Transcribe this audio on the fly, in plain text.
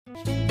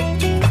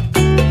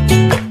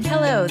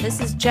Hello,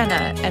 this is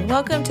Jenna, and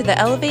welcome to the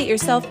Elevate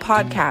Yourself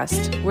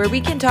podcast, where we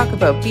can talk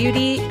about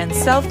beauty and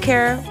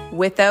self-care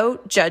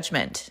without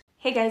judgment.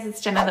 Hey guys,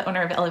 it's Jenna, the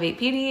owner of Elevate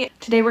Beauty.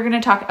 Today we're going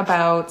to talk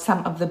about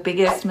some of the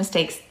biggest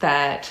mistakes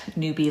that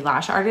newbie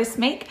lash artists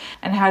make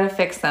and how to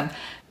fix them.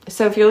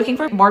 So if you're looking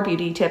for more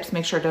beauty tips,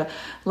 make sure to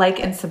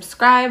like and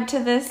subscribe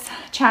to this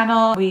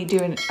channel. We do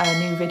a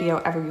new video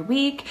every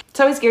week. It's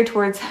always geared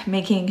towards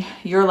making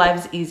your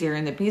lives easier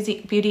in the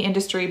beauty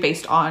industry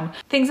based on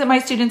things that my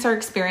students are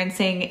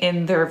experiencing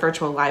in their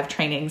virtual live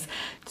trainings.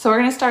 So we're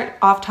going to start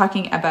off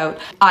talking about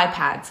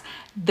iPads.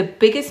 The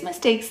biggest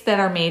mistakes that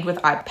are made with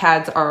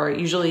iPads are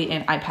usually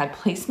in iPad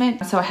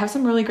placement. So I have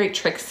some really great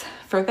tricks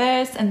for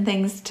this and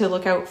things to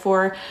look out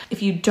for.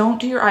 If you don't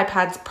do your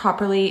iPads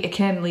properly, it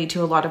can lead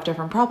to a lot of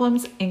different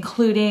problems,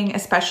 including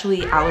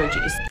especially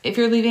allergies. If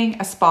you're leaving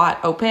a spot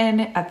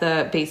open at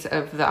the base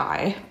of the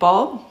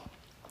eyeball,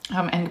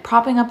 and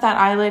propping up that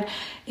eyelid,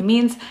 it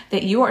means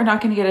that you are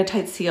not going to get a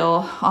tight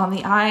seal on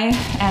the eye,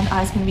 and the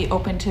eye's going to be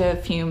open to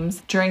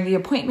fumes during the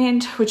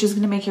appointment, which is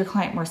going to make your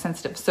client more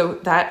sensitive. So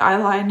that eye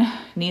line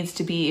needs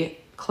to be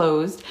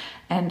closed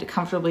and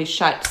comfortably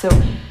shut. So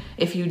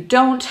if you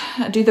don't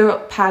do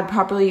the pad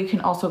properly, you can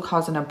also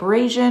cause an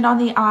abrasion on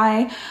the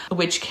eye,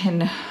 which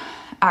can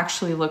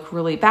actually look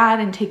really bad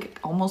and take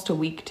almost a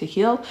week to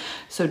heal.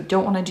 So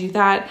don't want to do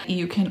that.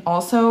 You can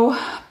also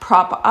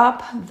prop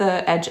up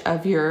the edge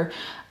of your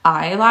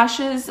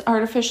eyelashes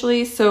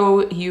artificially,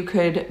 so you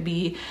could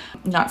be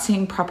not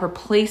seeing proper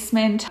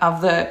placement of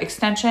the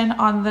extension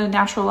on the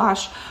natural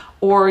lash,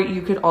 or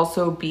you could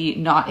also be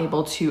not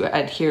able to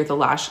adhere the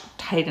lash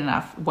tight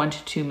enough, 1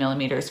 to 2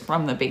 millimeters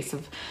from the base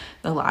of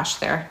the lash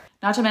there.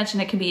 Not to mention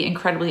it can be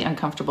incredibly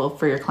uncomfortable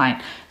for your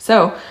client.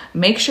 So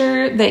make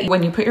sure that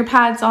when you put your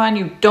pads on,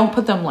 you don't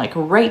put them like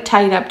right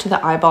tight up to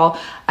the eyeball.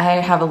 I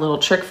have a little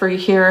trick for you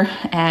here,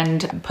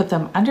 and put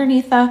them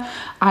underneath the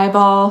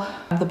eyeball,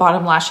 the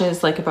bottom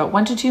lashes, like about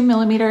 1 to 2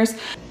 millimeters.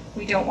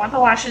 We don't want the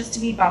lashes to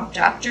be bumped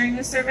up during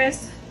the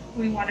service.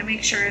 We want to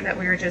make sure that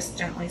we're just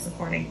gently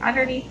supporting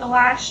underneath the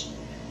lash.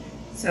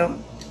 So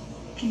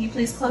can you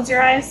please close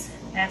your eyes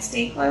and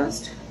stay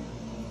closed?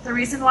 The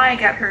reason why I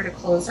get her to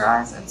close her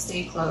eyes and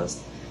stay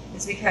closed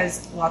is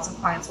because lots of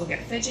clients will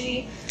get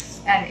fidgety,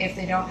 and if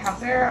they don't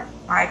have their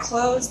eye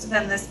closed,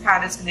 then this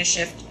pad is going to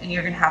shift and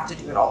you're going to have to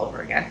do it all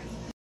over again.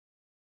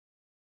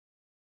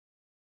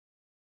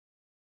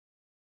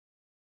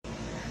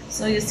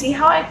 So you see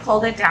how I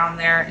pulled it down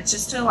there? It's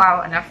just to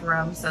allow enough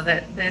room so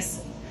that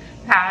this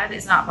pad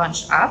is not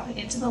bunched up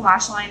into the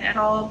lash line at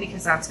all,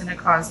 because that's going to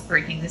cause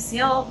breaking the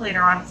seal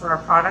later on for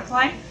our product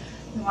line.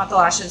 We want the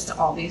lashes to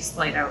all be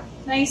splayed out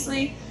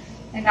nicely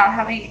and not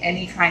having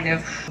any kind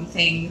of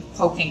thing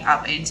poking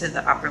up into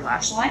the upper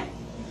lash line.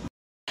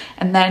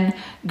 And then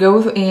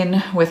go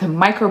in with a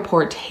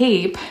micropore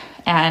tape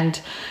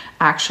and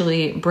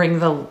actually bring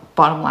the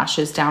bottom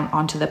lashes down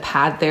onto the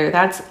pad there.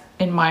 That's,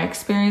 in my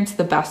experience,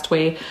 the best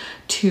way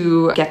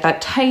to get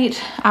that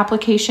tight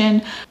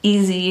application,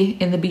 easy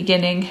in the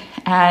beginning,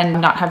 and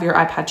not have your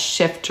iPad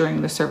shift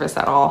during the service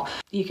at all.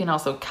 You can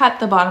also cut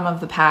the bottom of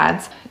the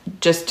pads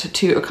just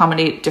to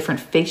accommodate different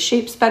face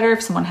shapes better.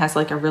 If someone has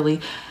like a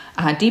really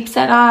deep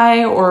set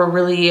eye or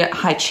really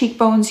high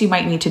cheekbones, you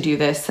might need to do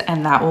this,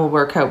 and that will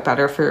work out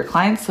better for your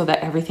clients so that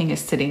everything is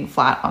sitting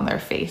flat on their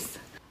face.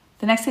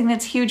 The next thing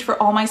that's huge for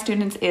all my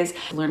students is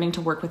learning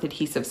to work with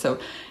adhesive. So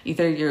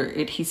either your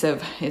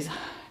adhesive is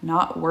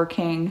not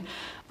working,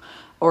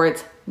 or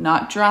it's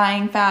not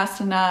drying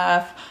fast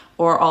enough,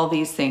 or all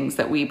these things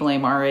that we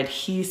blame our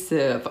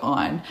adhesive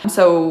on.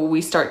 So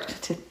we start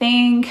to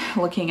think,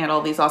 looking at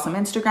all these awesome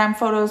Instagram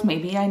photos,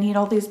 maybe I need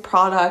all these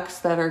products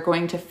that are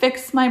going to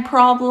fix my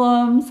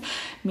problems.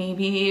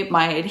 Maybe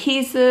my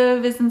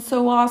adhesive isn't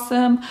so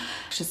awesome.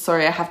 Just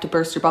sorry, I have to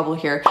burst your bubble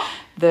here.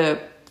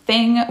 The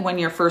thing when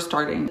you're first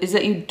starting is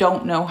that you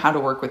don't know how to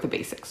work with the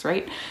basics,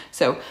 right?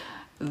 So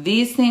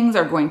these things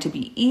are going to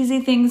be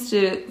easy things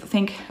to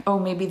think, oh,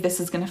 maybe this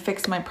is going to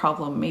fix my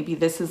problem. Maybe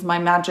this is my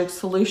magic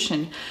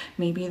solution.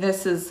 Maybe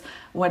this is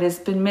what has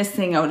been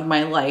missing out of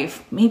my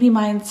life. Maybe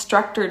my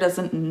instructor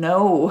doesn't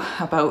know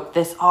about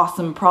this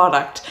awesome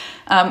product.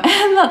 And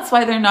that's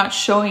why they're not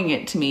showing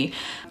it to me.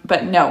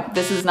 But no,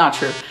 this is not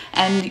true.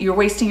 And you're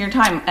wasting your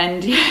time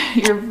and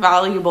your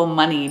valuable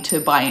money to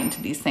buy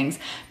into these things,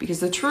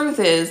 because the truth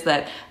is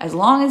that as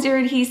long as your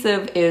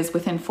adhesive is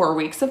within 4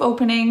 weeks of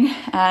opening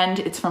and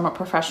it's from a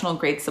professional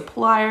grade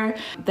supplier,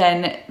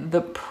 then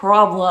the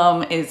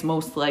problem is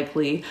most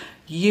likely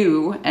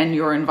you and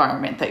your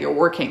environment that you're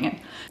working in.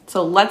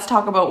 So let's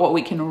talk about what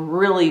we can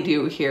really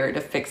do here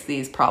to fix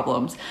these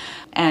problems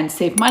and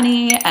save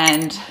money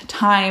and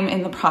time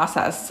in the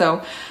process.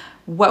 So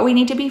what we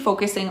need to be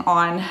focusing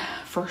on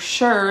for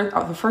sure,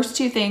 the first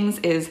two things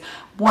is,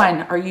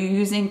 one, are you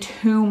using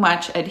too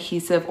much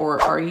adhesive,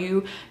 or are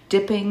you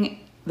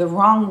dipping the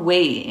wrong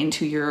way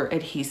into your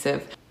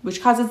adhesive,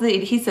 which causes the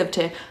adhesive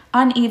to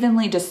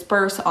unevenly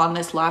disperse on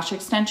this lash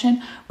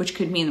extension, which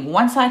could mean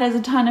one side has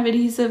a ton of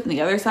adhesive and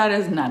the other side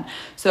has none.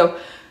 So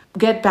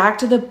get back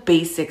to the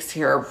basics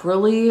here.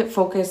 Really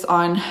focus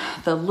on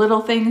the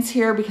little things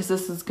here, because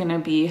this is going to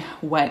be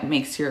what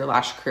makes your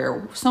lash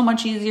career so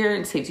much easier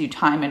and saves you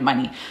time and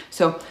money.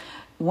 So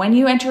when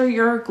you enter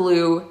your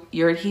glue,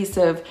 your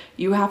adhesive,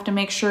 you have to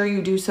make sure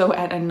you do so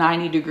at a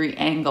 90-degree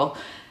angle,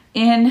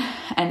 in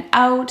and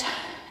out.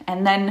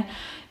 And then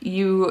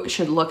you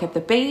should look at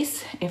the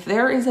base. If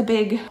there is a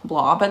big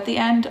blob at the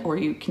end, or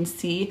you can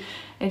see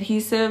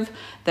adhesive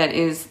that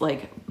is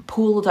like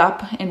pooled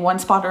up in one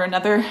spot or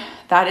another,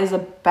 that is a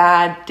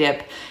bad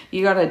dip.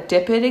 You gotta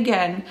dip it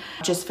again,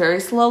 just very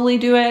slowly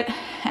do it.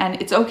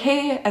 And it's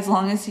okay as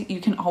long as you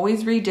can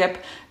always re-dip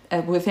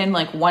within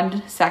like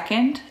 1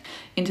 second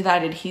into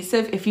that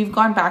adhesive. If you've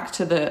gone back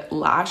to the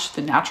lash,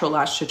 the natural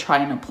lash, to try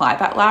and apply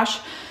that lash,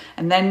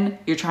 and then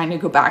you're trying to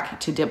go back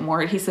to dip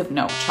more adhesive,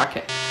 no, chuck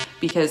it.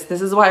 Because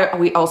this is why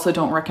we also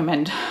don't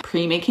recommend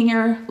pre-making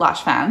your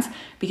lash fans,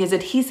 because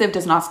adhesive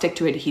does not stick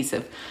to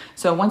adhesive.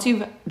 So once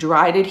you've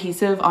dried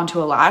adhesive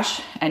onto a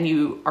lash and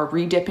you are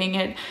re-dipping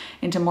it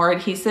into more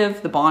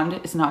adhesive, the bond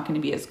is not going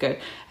to be as good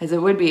as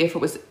it would be if it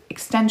was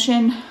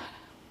extension,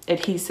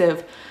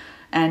 adhesive,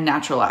 and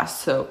natural lash.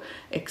 So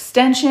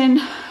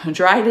extension,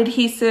 dried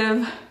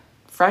adhesive,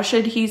 fresh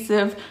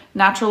adhesive,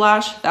 natural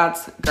lash,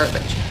 that's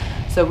garbage.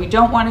 So we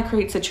don't want to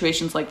create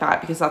situations like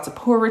that, because that's a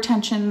poor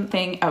retention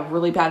thing, a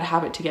really bad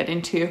habit to get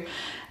into.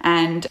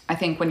 And I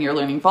think when you're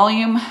learning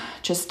volume,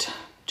 just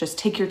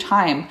take your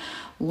time,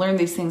 learn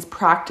these things,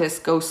 practice,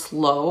 go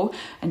slow,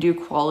 and do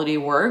quality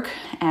work,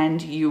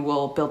 and you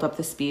will build up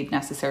the speed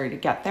necessary to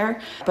get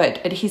there.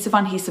 But adhesive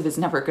on adhesive is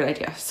never a good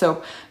idea.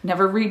 So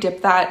never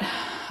re-dip that.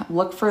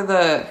 Look for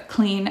the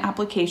clean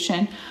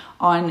application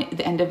on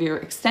the end of your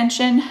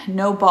extension,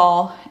 no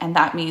ball, and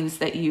that means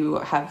that you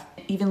have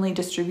evenly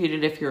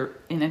distributed if you're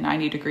in a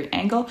 90-degree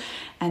angle,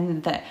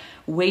 and the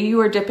way you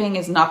are dipping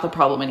is not the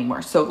problem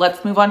anymore. So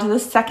let's move on to the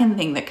second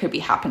thing that could be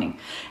happening.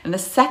 And the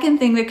second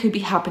thing that could be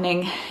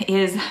happening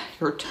is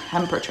your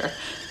temperature.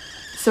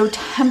 So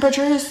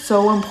temperature is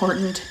so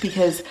important,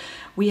 because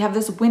we have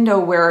this window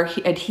where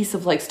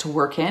adhesive likes to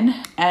work in,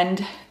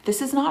 and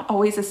this is not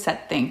always a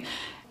set thing.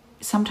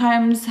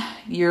 Sometimes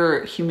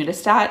your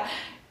humidistat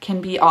can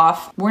be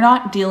off. We're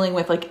not dealing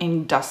with like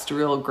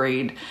industrial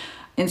grade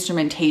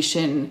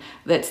instrumentation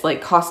that's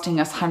like costing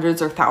us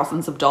hundreds or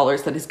thousands of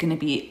dollars that is going to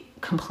be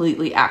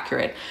completely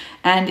accurate.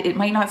 And it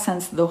might not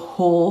sense the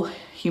whole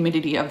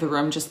humidity of the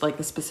room, just like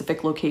the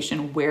specific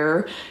location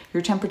where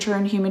your temperature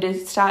and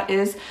humidistat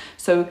is.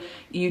 So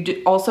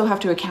you also have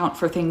to account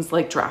for things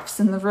like drafts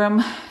in the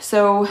room.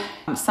 So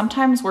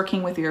sometimes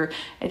working with your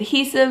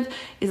adhesive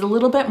is a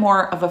little bit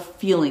more of a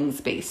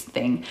feelings-based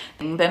thing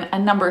than a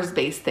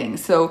numbers-based thing.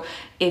 So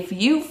if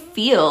you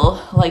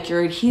feel like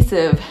your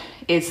adhesive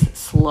is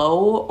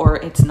slow or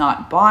it's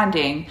not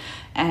bonding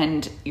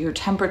and your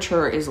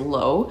temperature is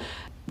low,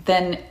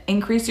 then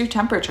increase your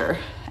temperature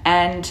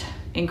and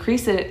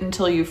increase it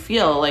until you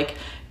feel like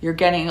you're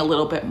getting a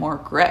little bit more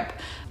grip.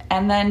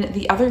 And then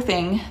the other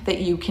thing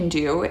that you can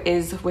do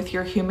is with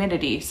your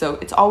humidity. So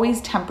it's always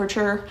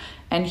temperature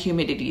and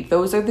humidity.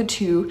 Those are the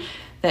two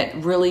that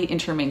really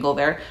intermingle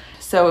there.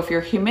 So if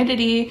your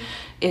humidity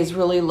is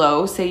really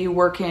low, say you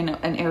work in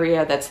an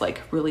area that's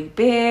like really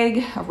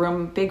big,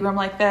 big room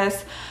like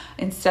this,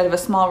 instead of a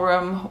small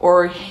room,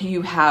 or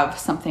you have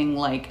something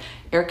like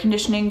air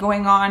conditioning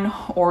going on,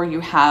 or you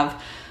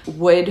have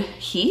wood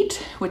heat,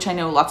 which I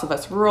know lots of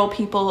us rural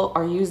people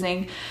are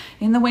using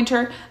in the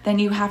winter, then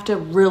you have to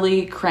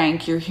really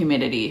crank your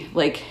humidity.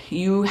 Like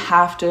you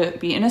have to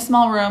be in a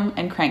small room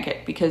and crank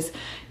it, because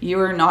you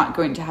are not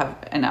going to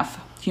have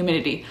enough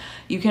humidity.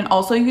 You can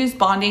also use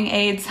bonding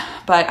aids,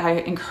 but I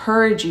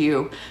encourage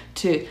you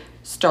to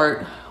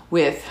start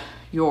with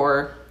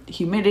your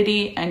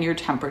humidity and your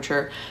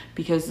temperature,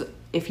 because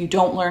if you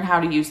don't learn how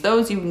to use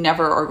those, you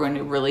never are going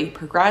to really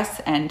progress.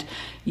 And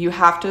you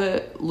have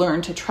to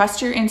learn to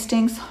trust your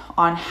instincts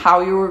on how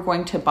you are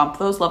going to bump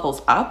those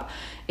levels up.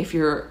 If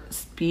your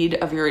speed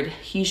of your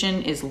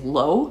adhesion is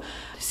low,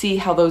 see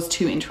how those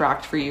two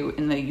interact for you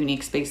in the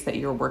unique space that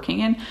you're working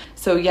in.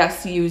 So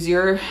yes, use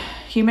your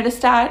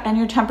humidistat and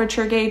your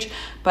temperature gauge,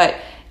 but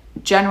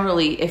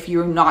generally, if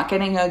you're not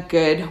getting a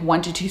good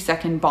 1 to 2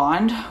 second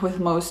bond with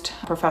most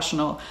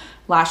professional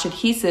lash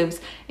adhesives,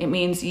 it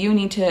means you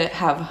need to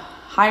have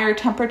higher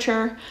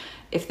temperature.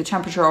 If the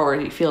temperature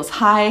already feels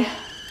high,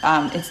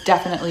 it's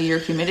definitely your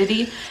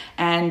humidity.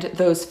 And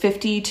those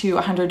 $50 to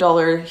 $100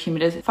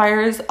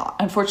 humidifiers,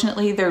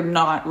 unfortunately, they're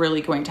not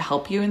really going to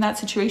help you in that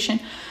situation.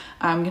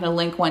 I'm gonna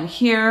link one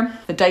here,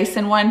 the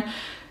Dyson one.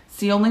 It's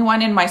the only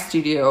one in my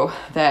studio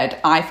that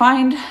I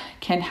find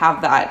can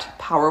have that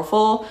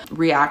powerful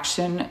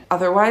reaction.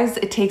 Otherwise,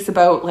 it takes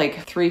about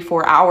like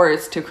 3-4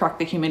 hours to correct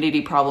the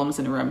humidity problems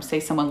in a room. Say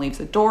someone leaves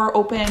a door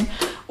open,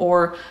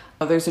 or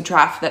there's a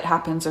draft that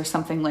happens or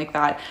something like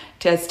that. It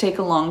does take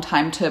a long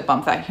time to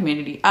bump that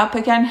humidity up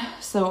again.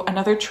 So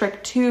another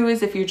trick too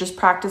is if you're just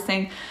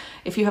practicing,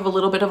 if you have a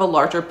little bit of a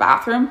larger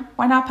bathroom,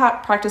 why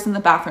not practice in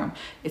the bathroom?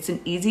 It's an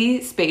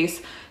easy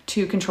space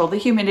to control the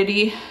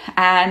humidity,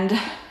 and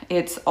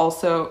it's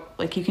also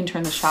like you can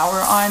turn the shower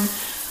on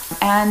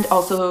And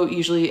also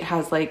usually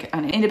has like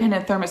an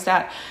independent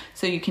thermostat,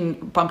 so you can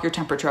bump your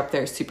temperature up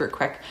there super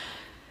quick.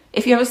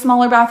 If you have a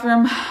smaller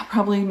bathroom,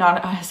 probably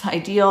not as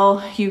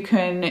ideal. You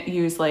can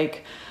use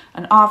like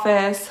an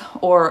office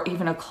or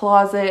even a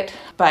closet,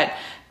 but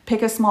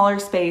pick a smaller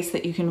space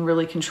that you can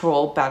really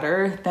control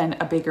better than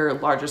a bigger,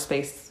 larger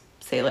space,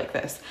 say like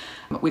this,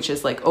 which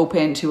is like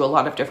open to a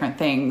lot of different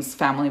things,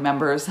 family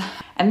members.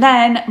 And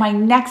then my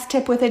next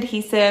tip with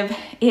adhesive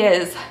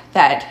is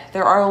that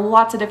there are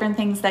lots of different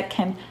things that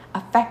can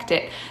affect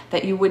it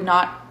that you would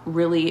not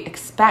really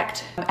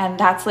expect, and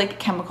that's like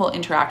chemical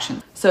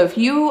interaction. So if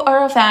you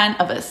are a fan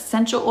of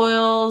essential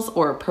oils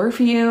or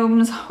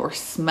perfumes or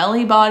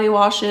smelly body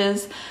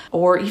washes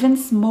or even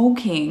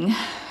smoking,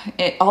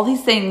 all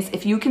these things,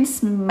 if you can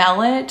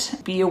smell it,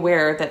 be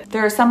aware that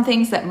there are some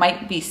things that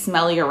might be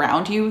smelly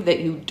around you that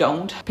you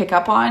don't pick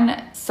up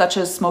on, such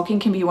as smoking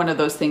can be one of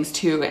those things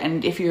too.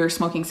 And if you're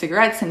smoking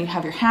cigarettes and you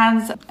have your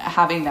hands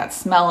having that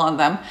smell on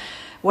them,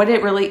 what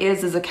it really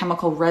is a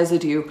chemical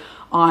residue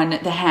on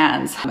the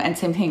hands. And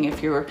same thing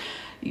if you're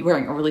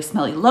wearing a really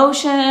smelly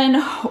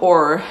lotion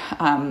or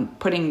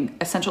putting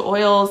essential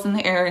oils in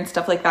the air and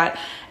stuff like that.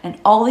 And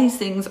all these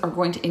things are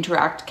going to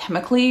interact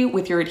chemically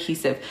with your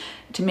adhesive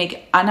to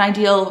make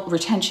unideal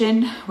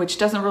retention, which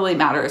doesn't really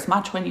matter as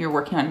much when you're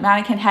working on a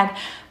mannequin head,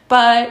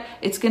 but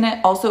it's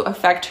gonna also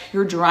affect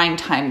your drying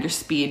time, your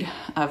speed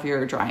of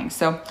your drying.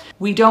 So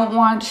we don't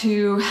want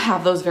to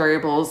have those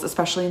variables,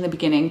 especially in the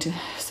beginning.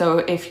 So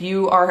if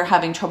you are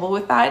having trouble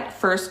with that,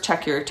 first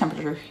check your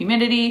temperature,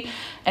 humidity,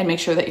 and make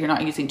sure that you're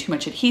not using too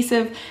much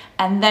adhesive,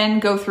 and then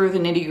go through the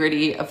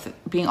nitty-gritty of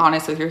being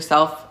honest with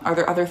yourself. Are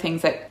there other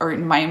things that are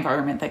in my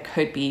environment that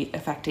could be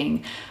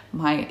affecting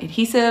my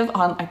adhesive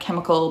on a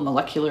chemical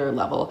molecular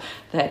level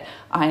that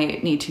I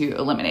need to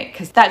eliminate?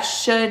 Because that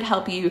should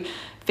help you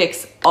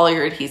fix all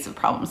your adhesive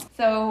problems.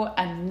 So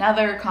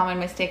another common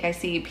mistake I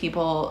see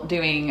people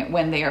doing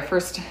when they are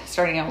first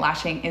starting out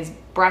lashing is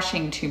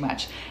brushing too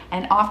much.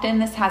 And often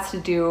this has to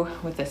do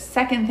with the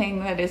second thing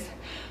that is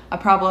a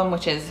problem,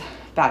 which is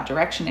bad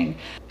directioning.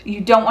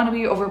 You don't want to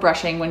be over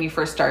brushing when you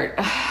first start.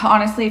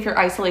 Honestly, if your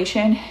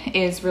isolation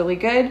is really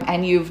good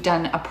and you've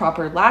done a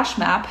proper lash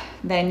map,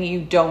 then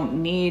you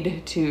don't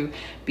need to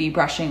be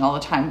brushing all the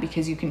time,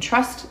 because you can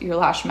trust your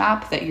lash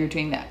map that you're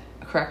doing that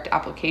correct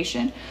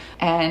application.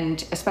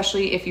 And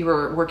especially if you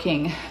were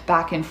working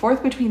back and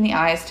forth between the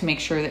eyes to make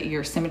sure that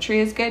your symmetry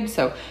is good.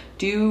 So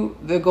do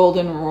the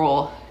golden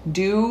rule,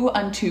 do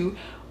unto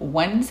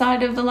one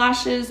side of the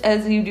lashes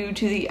as you do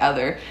to the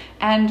other,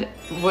 and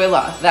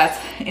voila, that's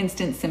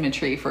instant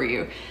symmetry for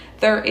you.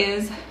 There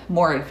is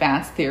more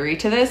advanced theory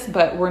to this,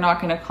 but we're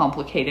not going to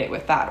complicate it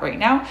with that right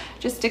now.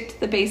 Just stick to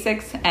the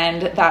basics,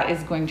 and that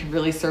is going to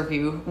really serve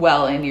you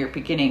well in your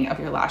beginning of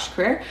your lash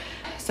career.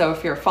 So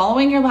if you're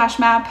following your lash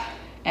map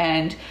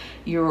and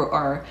you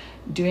are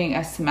doing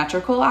a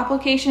symmetrical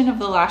application of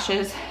the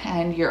lashes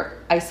and your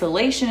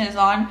isolation is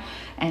on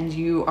and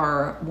you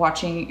are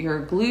watching your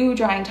glue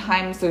drying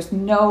times, there's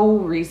no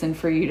reason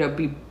for you to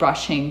be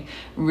brushing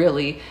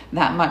really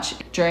that much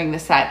during the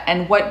set.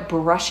 And what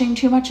brushing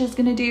too much is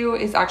gonna do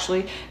is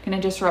actually gonna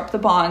disrupt the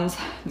bonds,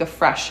 the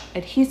fresh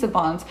adhesive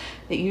bonds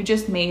that you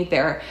just made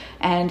there,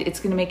 and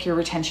it's gonna make your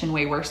retention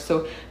way worse.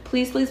 So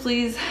please, please,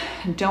 please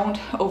don't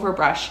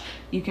overbrush.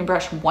 You can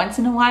brush once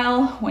in a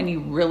while when you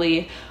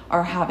really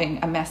are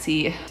having a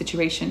messy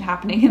situation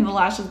happening in the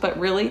lashes, but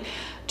really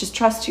just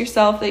trust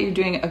yourself that you're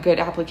doing a good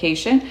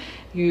application.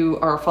 You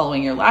are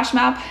following your lash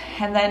map,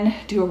 and then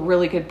do a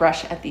really good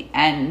brush at the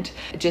end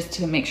just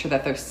to make sure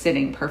that they're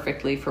sitting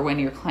perfectly for when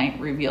your client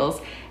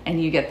reveals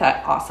and you get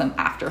that awesome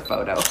after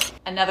photo.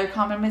 Another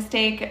common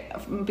mistake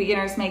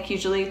beginners make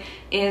usually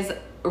is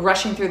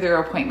rushing through their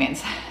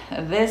appointments.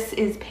 This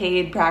is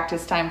paid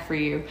practice time for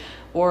you,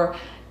 or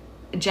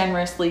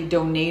generously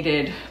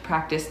donated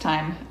practice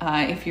time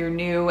if you're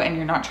new and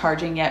you're not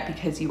charging yet,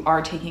 because you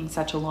are taking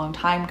such a long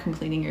time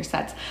completing your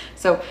sets.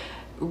 So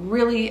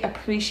really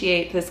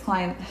appreciate this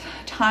client's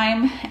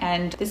time,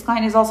 and this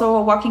client is also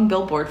a walking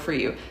billboard for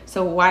you.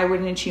 So why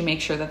wouldn't you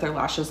make sure that their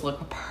lashes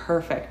look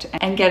perfect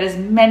and get as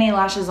many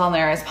lashes on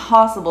there as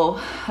possible,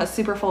 a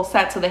super full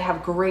set, so they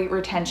have great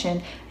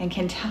retention and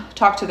can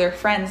talk to their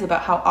friends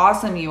about how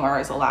awesome you are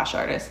as a lash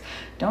artist.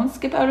 Don't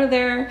skip out of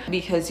there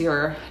because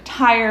you're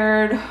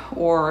tired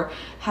or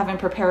haven't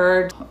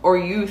prepared, or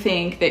you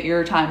think that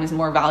your time is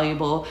more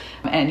valuable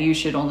and you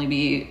should only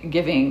be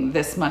giving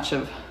this much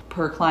of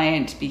per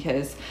client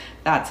because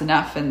that's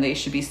enough, and they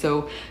should be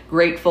so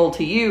grateful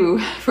to you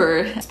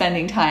for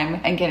spending time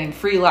and getting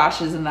free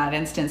lashes in that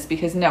instance.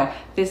 Because no,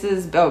 this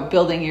is about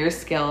building your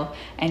skill,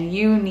 and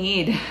you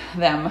need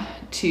them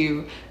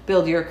to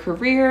build your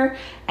career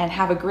and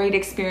have a great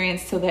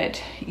experience so that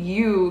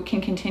you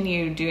can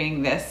continue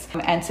doing this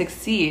and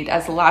succeed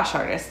as a lash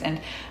artist.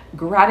 And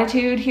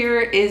gratitude here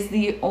is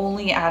the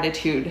only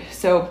attitude.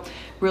 So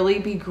really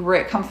be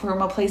great, come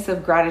from a place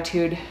of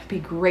gratitude, be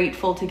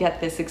grateful to get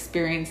this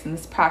experience and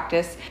this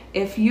practice.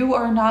 If you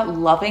are not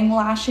loving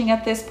lashing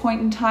at this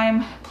point in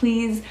time,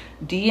 please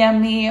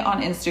DM me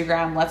on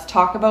Instagram. Let's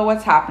talk about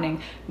what's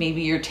happening.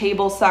 Maybe your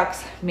table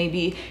sucks.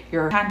 Maybe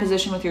your hand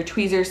position with your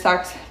tweezer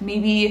sucks.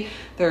 Maybe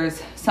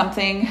there's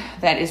something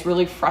that is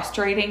really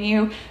frustrating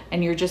you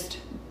and you're just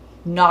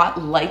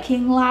not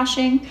liking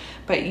lashing,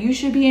 but you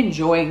should be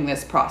enjoying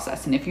this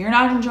process. And if you're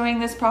not enjoying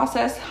this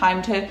process,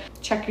 time to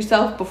check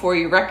yourself before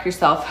you wreck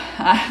yourself.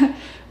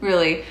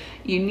 Really,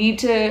 you need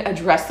to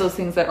address those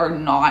things that are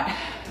not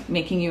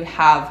making you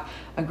have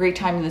a great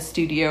time in the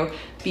studio,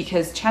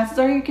 because chances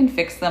are you can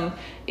fix them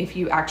if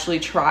you actually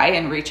try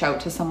and reach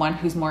out to someone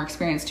who's more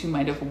experienced, who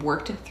might have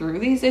worked through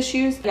these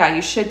issues. Yeah,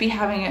 you should be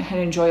having an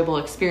enjoyable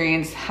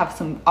experience, have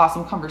some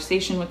awesome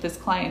conversation with this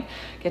client,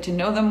 get to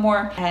know them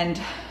more, and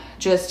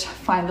just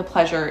find the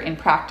pleasure in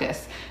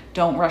practice.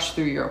 Don't rush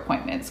through your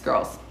appointments,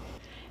 girls.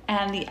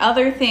 And the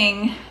other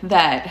thing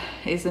that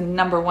is a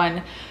number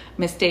one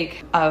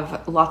mistake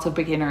of lots of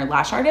beginner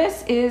lash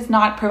artists is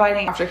not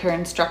providing aftercare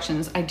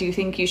instructions. I do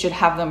think you should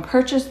have them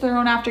purchase their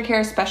own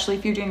aftercare, especially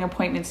if you're doing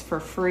appointments for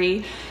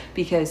free,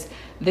 because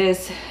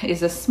this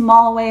is a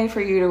small way for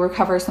you to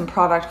recover some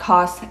product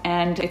costs,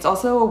 and it's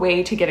also a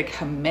way to get a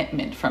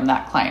commitment from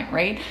that client,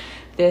 right?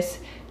 This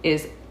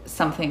is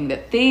something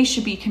that they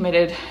should be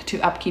committed to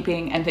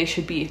upkeeping, and they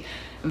should be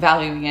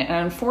valuing it.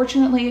 And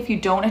unfortunately, if you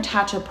don't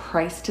attach a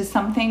price to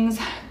some things,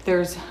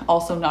 there's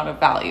also not a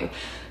value.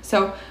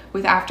 So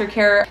with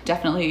aftercare,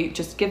 definitely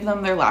just give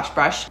them their lash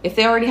brush. If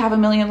they already have a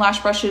million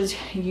lash brushes,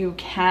 you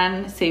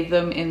can save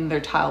them in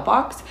their tile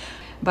box,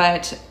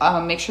 but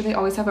make sure they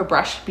always have a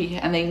brush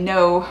and they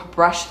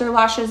brush their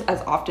lashes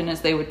as often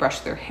as they would brush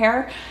their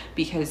hair,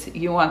 because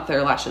you want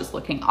their lashes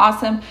looking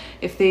awesome.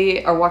 If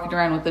they are walking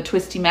around with a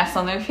twisty mess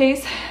on their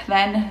face,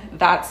 then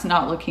that's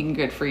not looking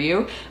good for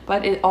you,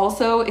 but it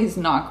also is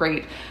not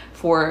great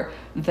for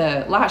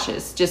the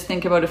lashes. Just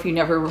think about if you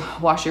never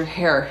wash your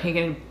hair, you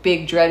get a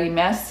big dready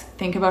mess.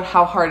 Think about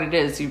how hard it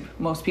is.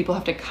 Most people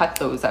have to cut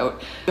those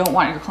out. You don't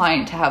want your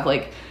client to have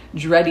like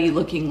dready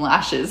looking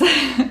lashes.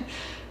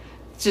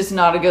 It's just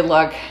not a good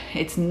look.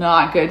 It's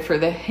not good for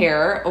the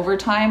hair over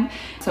time.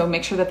 So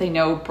make sure that they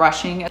know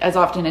brushing as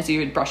often as you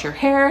would brush your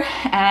hair.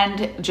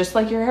 And just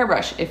like your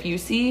hairbrush, if you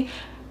see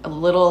a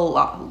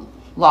little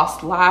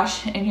lost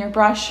lash in your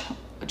brush,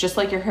 just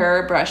like your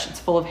hairbrush, it's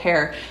full of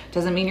hair.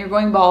 Doesn't mean you're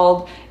going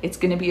bald. It's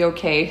gonna be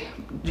okay.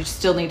 You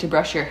still need to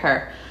brush your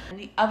hair. And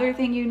the other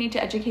thing you need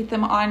to educate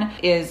them on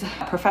is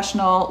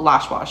professional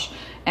lash wash.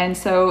 And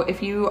so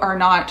if you are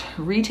not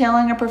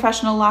retailing a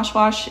professional lash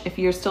wash, if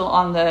you're still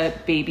on the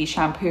baby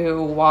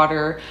shampoo,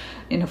 water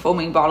in a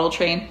foaming bottle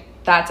train,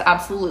 that's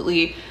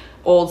absolutely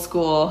old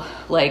school,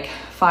 like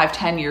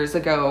 5-10 years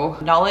ago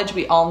knowledge.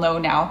 We all know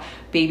now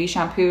baby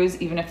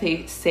shampoos, even if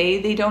they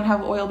say they don't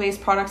have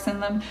oil-based products in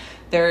them,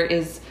 there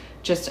is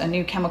just a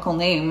new chemical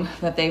name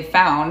that they've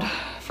found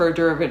for a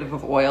derivative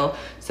of oil.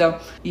 So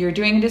you're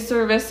doing a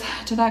disservice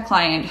to that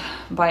client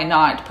by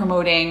not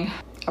promoting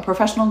a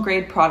professional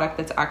grade product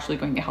that's actually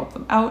going to help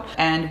them out.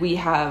 And we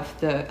have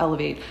the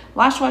Elevate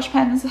lash wash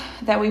pens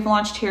that we've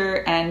launched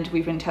here, and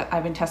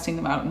I've been testing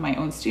them out in my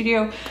own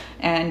studio,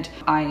 and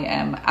I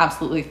am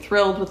absolutely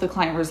thrilled with the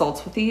client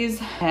results with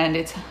these. And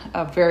it's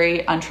a very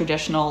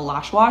untraditional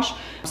lash wash.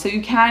 So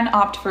you can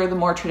opt for the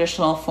more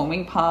traditional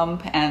foaming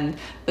pump and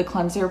the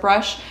cleanser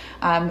brush.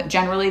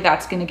 Generally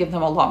that's going to give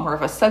them a lot more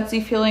of a sudsy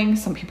feeling.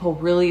 Some people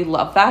really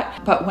love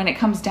that. But when it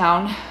comes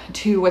down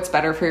to what's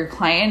better for your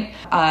client,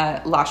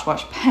 lash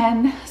wash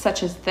pen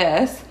such as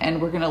this,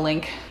 and we're going to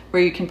link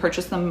where you can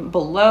purchase them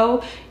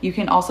below. You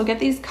can also get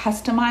these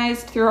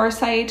customized through our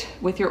site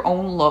with your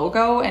own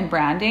logo and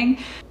branding.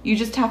 You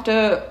just have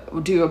to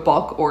do a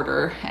bulk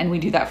order, and we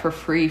do that for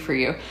free for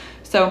you.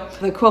 So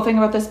the cool thing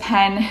about this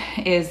pen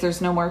is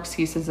there's no more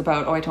excuses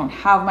about, oh, I don't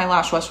have my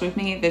lash wash with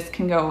me. This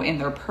can go in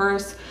their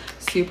purse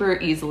super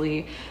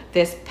easily.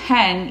 This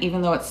pen,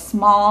 even though it's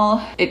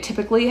small, it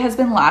typically has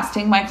been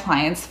lasting my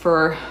clients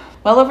for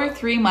well over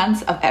 3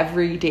 months of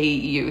everyday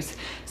use.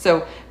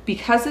 So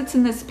because it's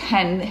in this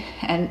pen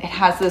and it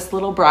has this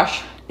little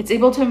brush, it's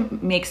able to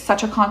make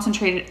such a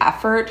concentrated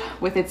effort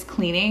with its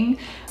cleaning.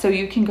 So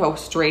you can go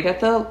straight at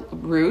the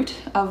root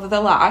of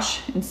the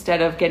lash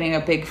instead of getting a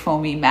big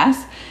foamy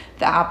mess.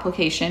 The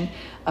application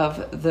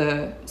of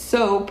the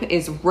soap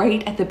is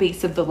right at the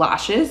base of the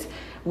lashes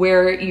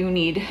where you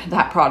need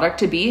that product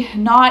to be,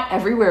 not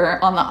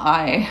everywhere on the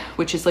eye,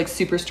 which is like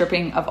super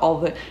stripping of all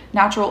the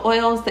natural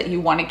oils that you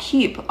want to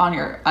keep on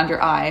your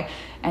under eye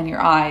and your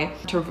eye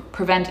to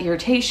prevent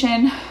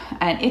irritation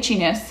and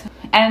itchiness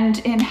And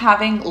in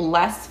having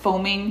less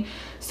foaming,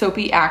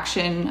 soapy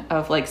action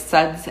of like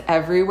suds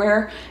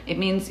everywhere, it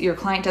means your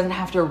client doesn't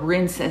have to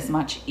rinse as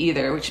much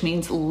either, which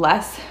means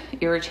less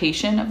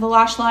irritation of the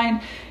lash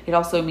line. It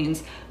also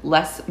means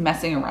less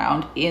messing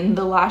around in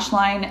the lash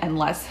line and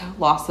less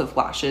loss of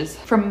lashes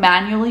from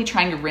manually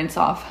trying to rinse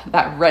off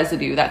that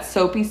residue, that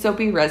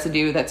soapy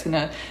residue that's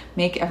gonna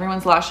make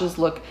everyone's lashes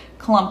look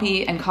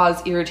clumpy and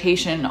cause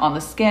irritation on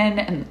the skin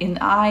and in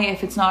the eye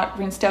if it's not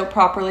rinsed out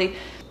properly.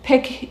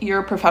 Pick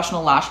your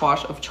professional lash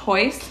wash of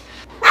choice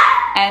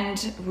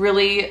and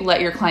really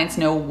let your clients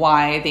know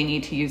why they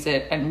need to use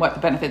it and what the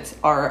benefits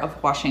are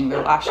of washing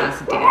their lashes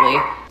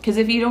daily. Because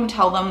if you don't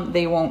tell them,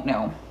 they won't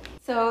know.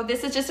 So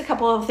this is just a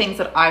couple of things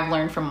that I've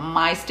learned from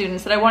my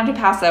students that I wanted to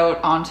pass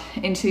out on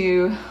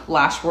into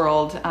Lash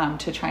World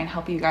to try and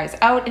help you guys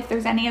out. If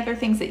there's any other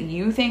things that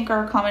you think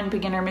are common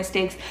beginner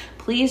mistakes,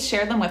 please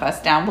share them with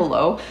us down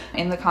below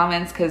in the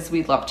comments because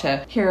we'd love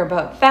to hear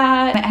about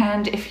that.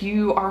 And if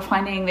you are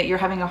finding that you're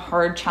having a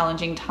hard,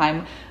 challenging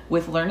time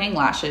with learning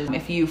lashes,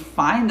 if you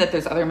find that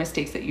there's other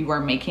mistakes that you are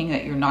making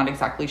that you're not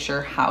exactly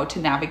sure how to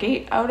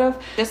navigate out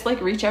of, just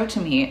like reach out to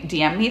me.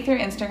 DM me through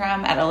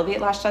Instagram at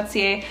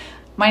elevatelash.ca.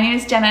 My name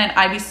is Jenna and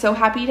I'd be so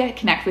happy to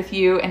connect with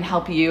you and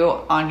help you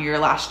on your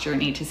lash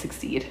journey to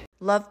succeed.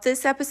 Loved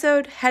this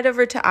episode? Head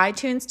over to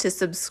iTunes to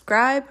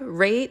subscribe,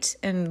 rate,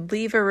 and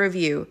leave a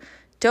review.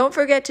 Don't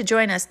forget to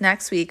join us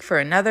next week for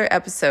another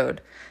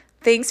episode.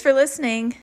 Thanks for listening.